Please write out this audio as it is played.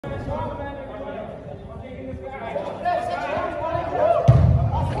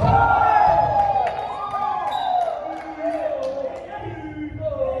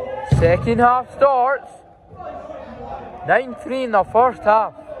Second half starts. 9-3 in the first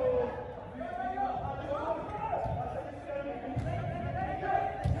half.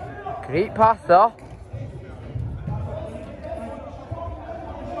 Great pass there.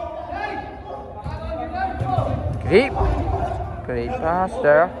 Great pass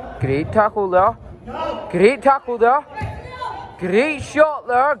there. Great tackle there. Great tackle there. Great shot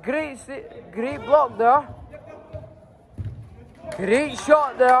there. Great block there. Great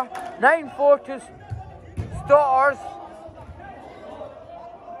shot there. 9-4 to Stoaters.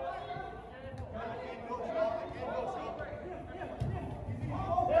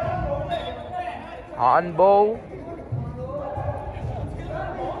 Handball.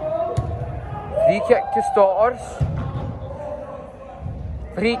 Free kick to Stoaters.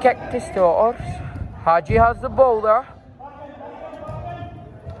 Free kick to Stoaters. Haji has the ball there.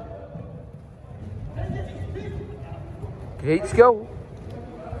 Great skill.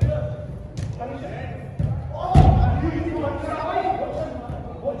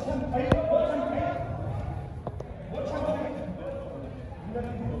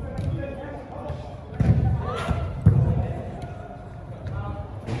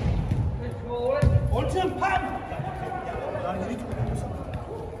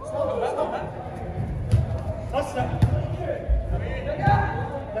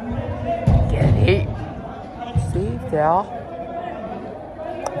 Get it. Save there.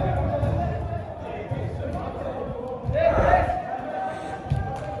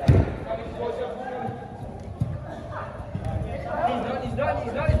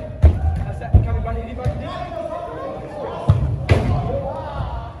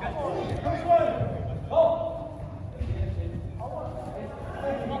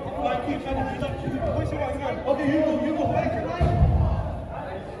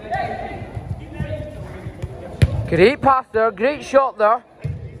 Great pass there, great shot there.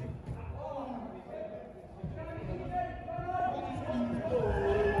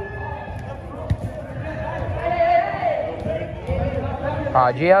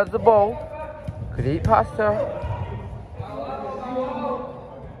 Haji has the ball. Great pass there.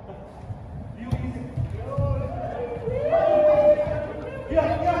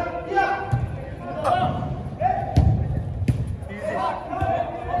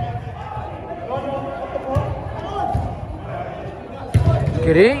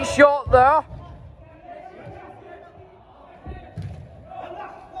 Great shot there.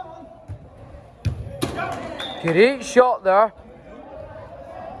 Great shot there.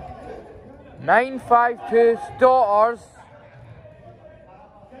 9-5 to Stoaters.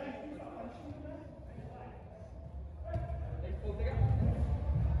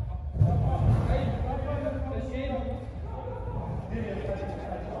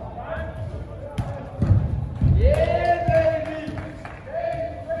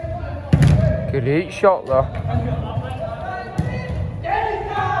 Great shot there.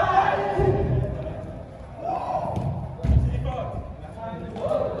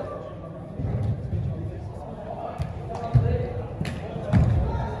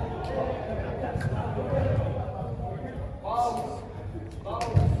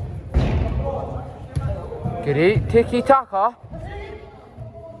 Great tiki-taka.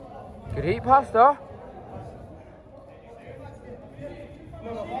 Great pass there.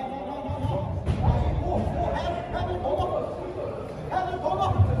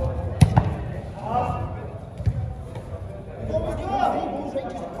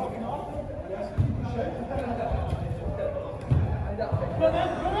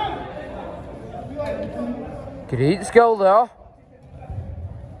 Great skill there.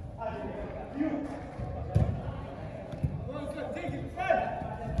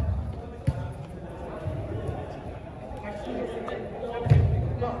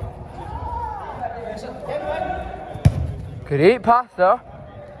 Great pass there.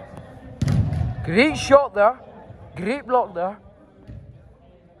 Great shot there. Great block there.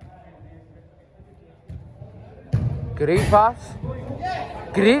 Great pass.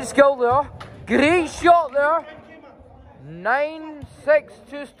 Great skill there. Great shot there. 9-6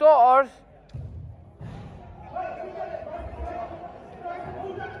 to Stoaters.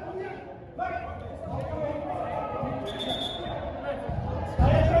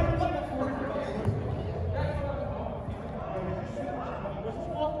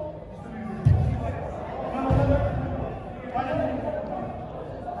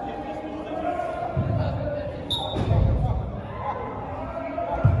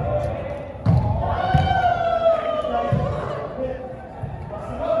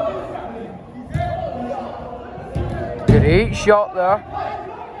 Great shot there.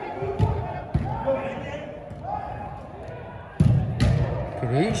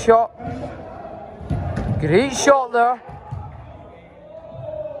 Great shot. Great shot there.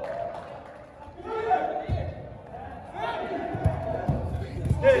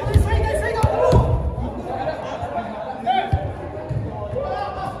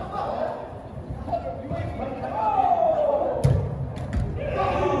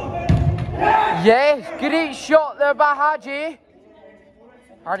 Yes, great shot there by Haji.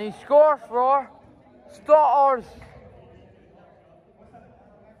 And he scores for Stoaters.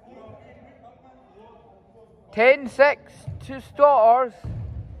 10-6 to Stoaters.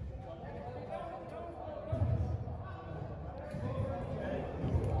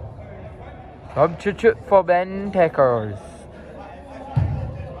 Substitute for Bentekerz.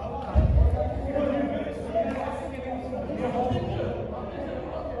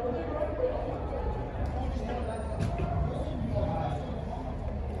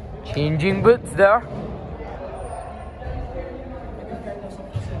 Changing boots there.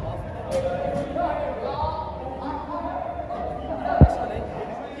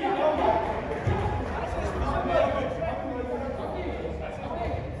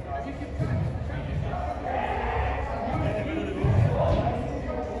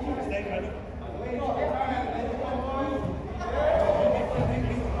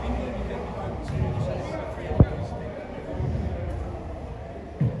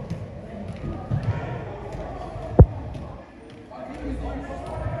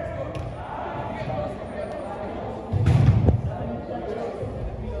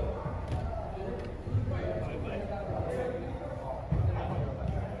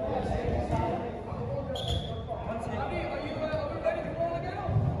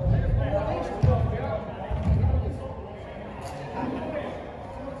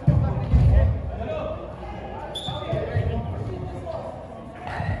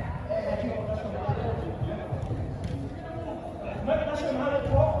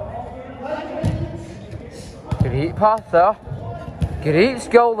 Great pass there. Great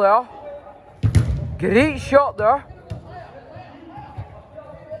skill there. Great shot there.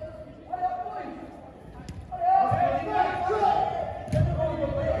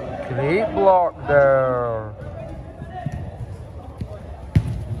 Great block there.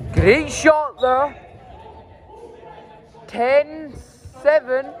 Great shot there.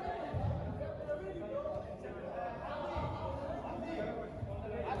 10-7.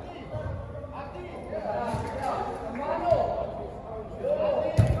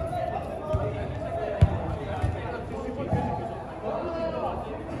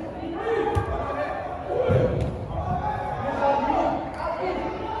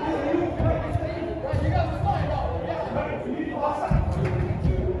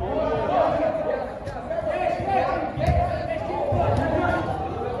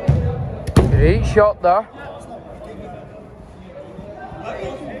 Great shot there.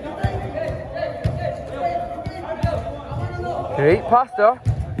 Great pass there.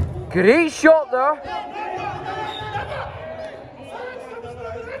 Great shot there.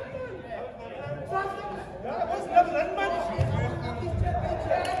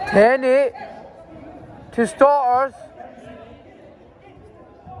 (10-8) to Stoaters.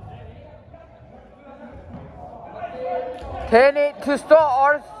 (10-8) to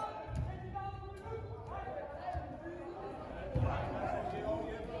Stoaters.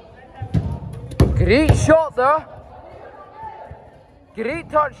 Great shot there. Great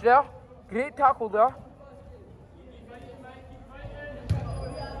touch there. Great tackle there.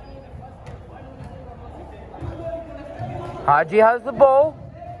 Haji has the ball.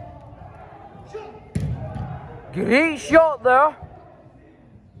 Great shot there.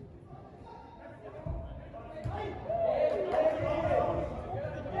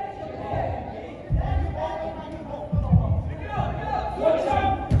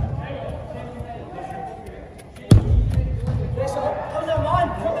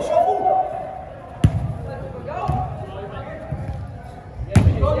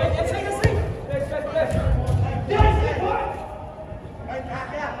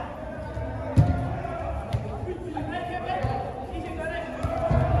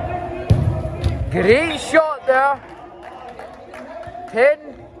 Great shot there.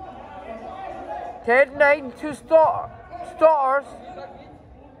 10-9 to Stoaters.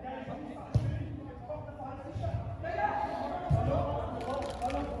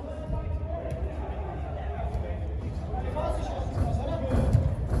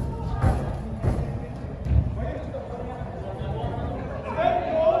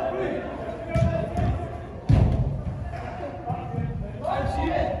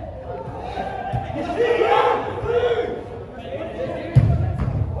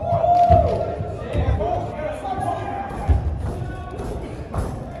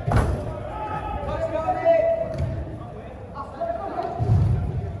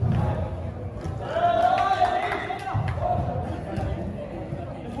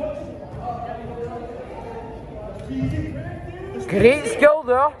 Great skill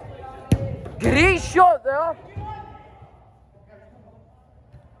there. Great shot there.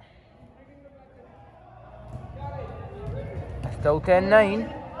 Still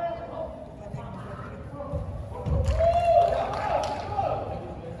 10-9.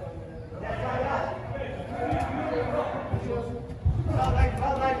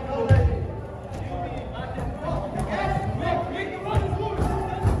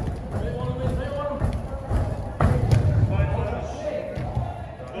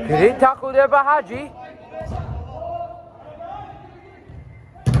 Great tackle there by Haji.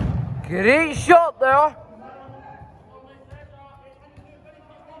 Great shot there.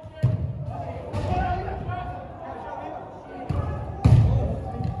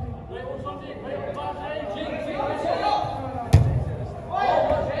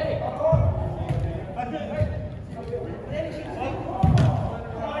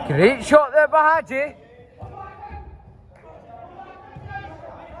 Great shot there by Haji.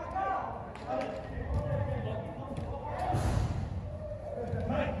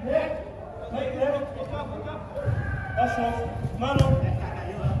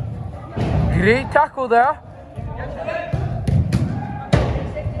 Great tackle there.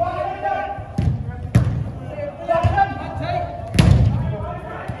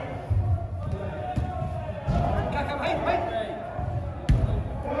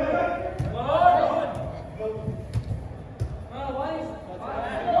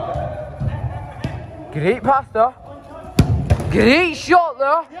 Great pass there. Great shot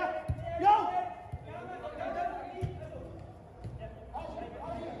there.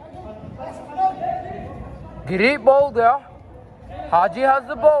 Great ball there. Haji has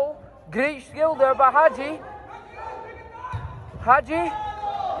the ball. Great skill there by Haji. Haji.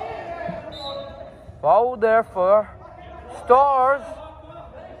 Foul there for Stoaters.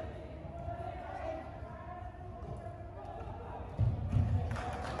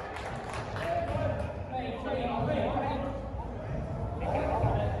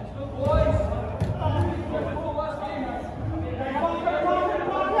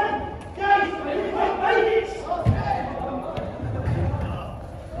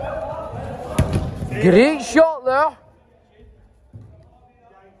 Great shot there.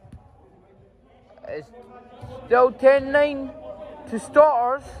 It's still 10-9 to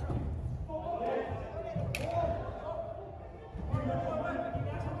Stoaters.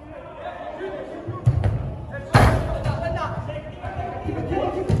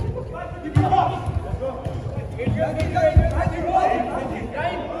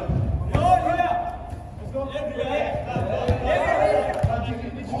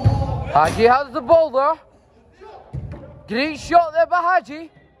 Haji has the ball there. Great shot there by Haji.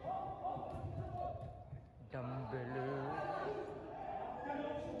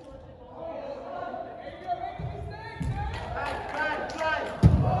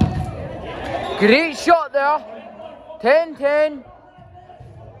 Great shot there. 10-10.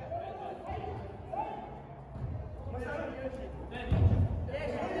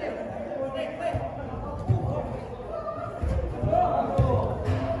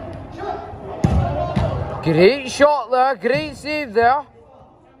 Great shot there, great save there.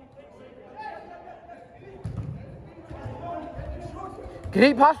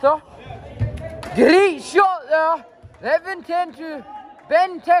 Great pass there. Great shot there. 11-10 to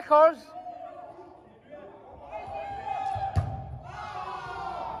Bentekerz.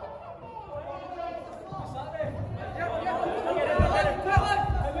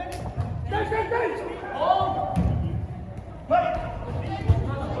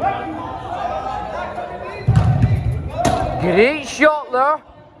 Great shot there.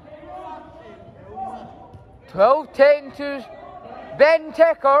 12-10 to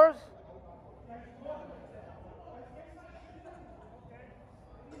Bentekerz.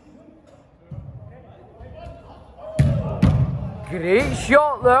 Great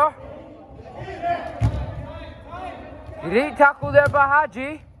shot there. Great tackle there by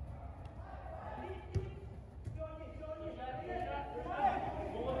Haji.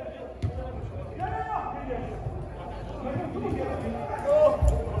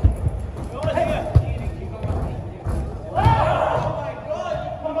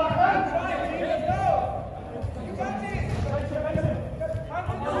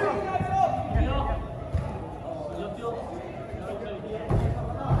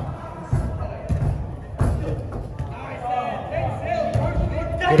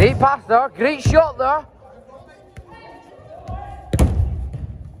 Great pass there, great shot there.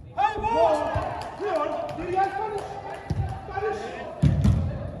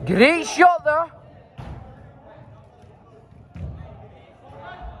 Great shot there.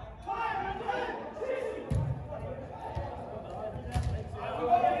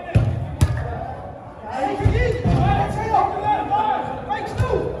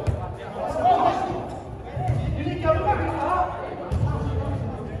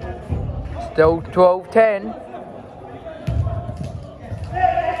 Still 12-10.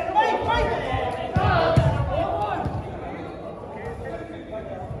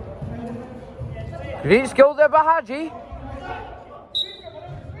 Great skill there by Haji.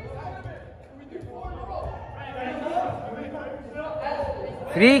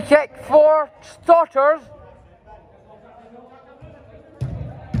 Free kick for Stoaters.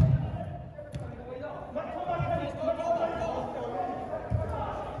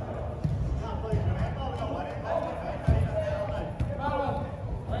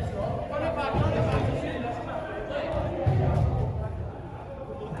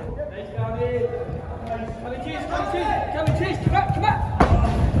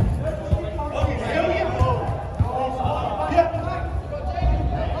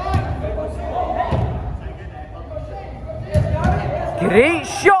 Great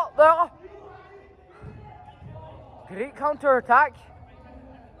shot there. Great counter attack.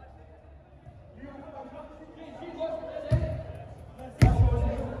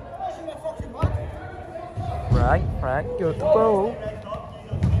 Right, good ball.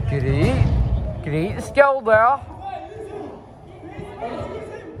 Great skill there.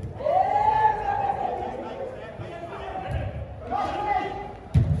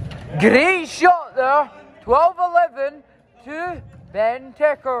 Great shot there. 12-11 to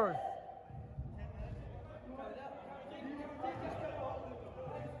Bentekerz.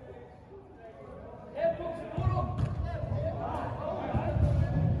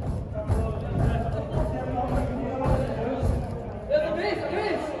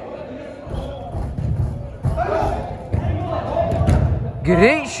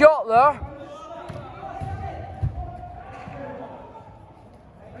 Great shot there.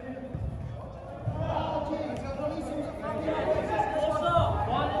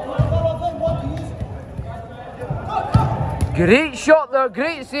 Great shot there,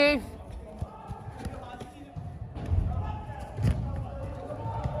 great save.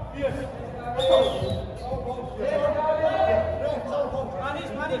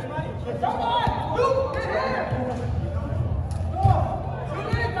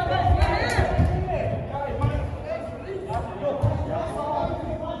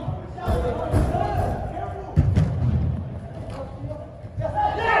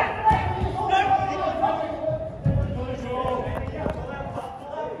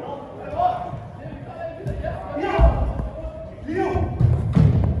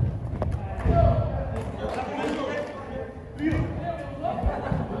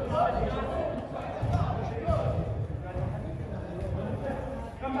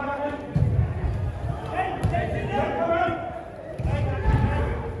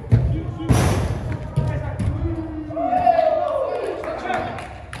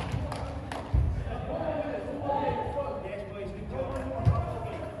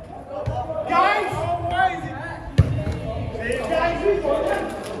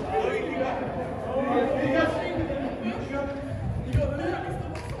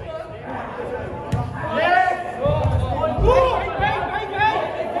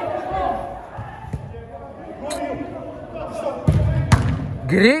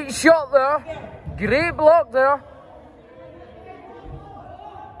 Great shot there. Great block there.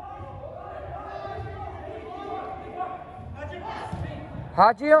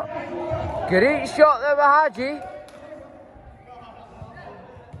 Haji. Great shot there by Haji.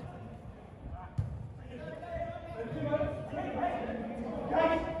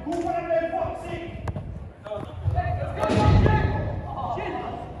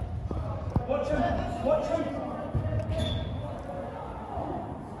 Watch him.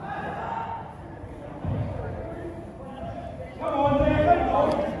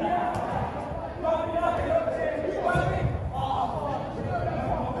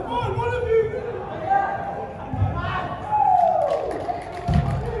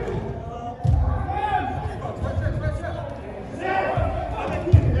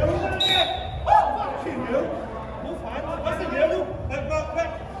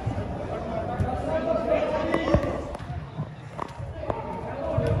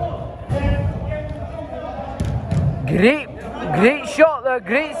 Great shot there,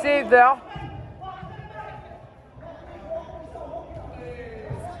 great save there.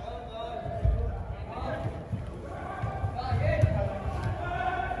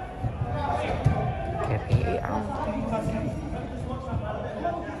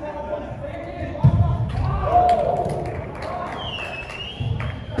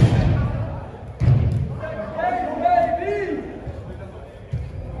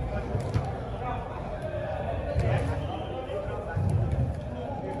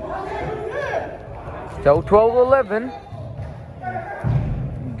 Still 12-11.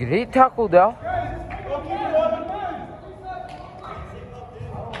 Great tackle there.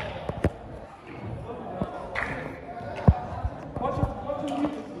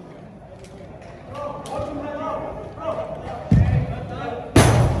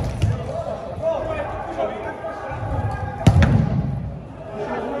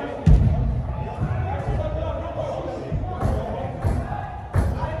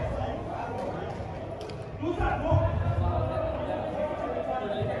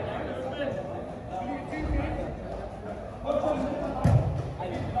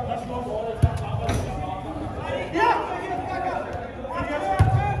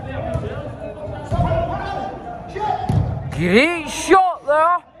 Great shot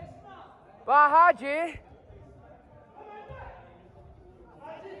there by Haji.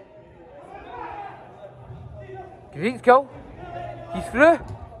 Great goal. He's through.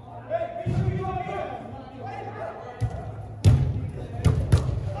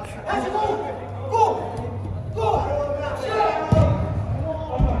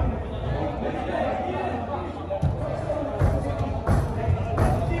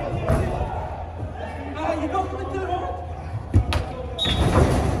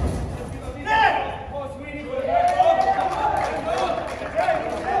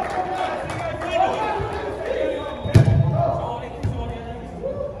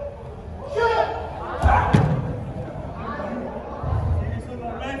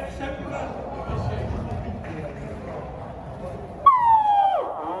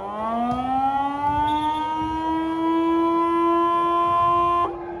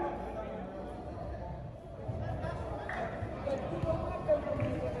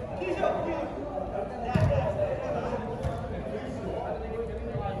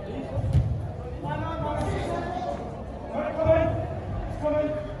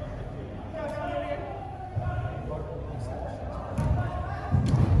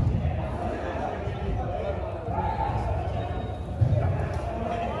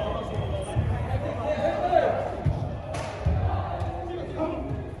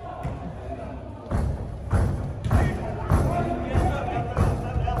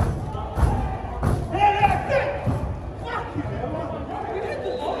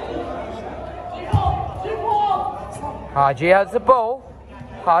 Haji has the ball.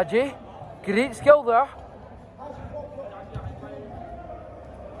 Haji, great skill there.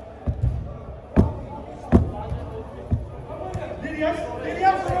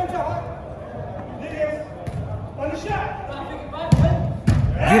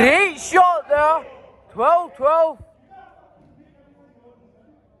 Great shot there. 12-12.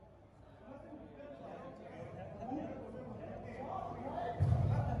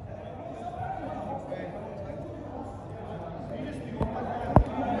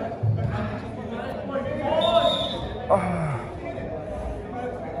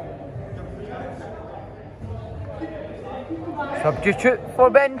 Substitute for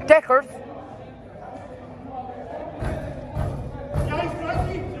Bentekerz.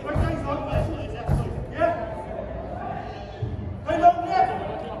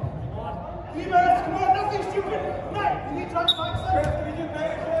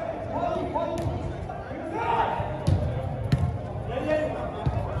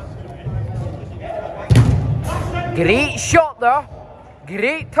 Great shot there.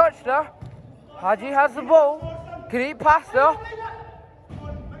 Great touch there. Haji has the ball. Great pass there.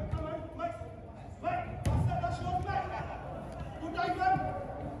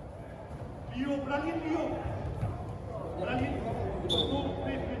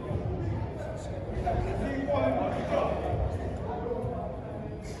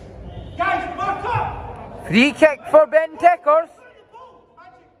 Free kick for Bentekerz.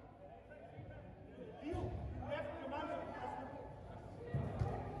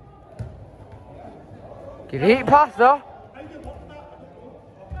 Great pass there.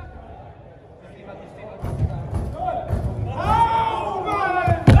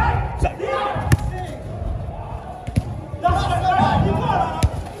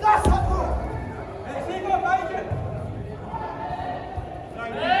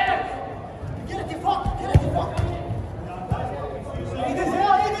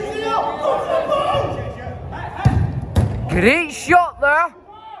 Great shot there.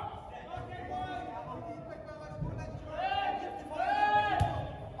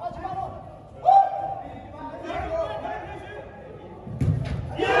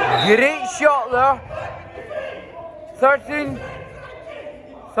 Great shot there.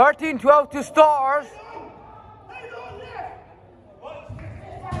 13-12 to Stoaters.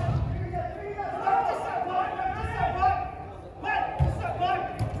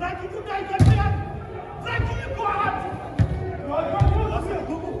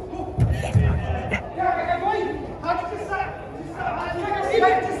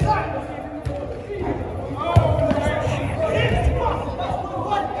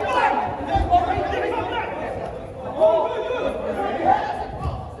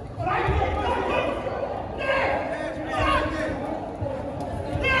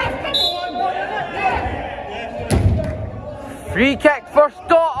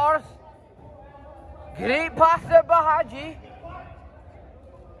 Stoaters. Great pass there by Haji.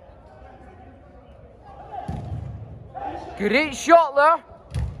 Great shot there.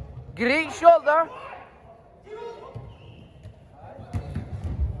 Great shot there.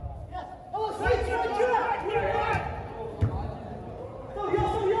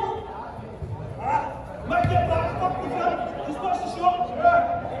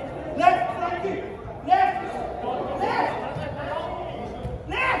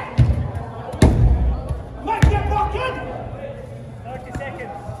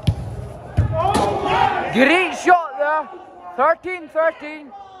 Great shot there.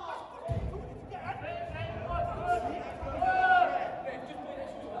 13-13.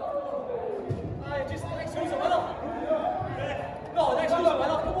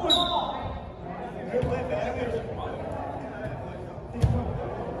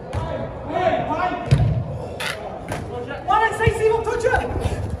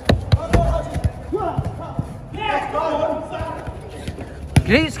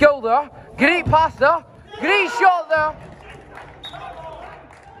 Great skill there. Great pass there. Great shot there.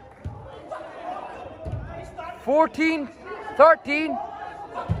 14-13.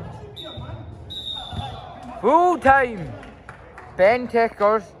 Full time.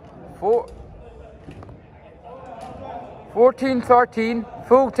 Bentekerz 14-13.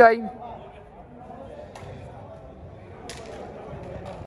 Full time.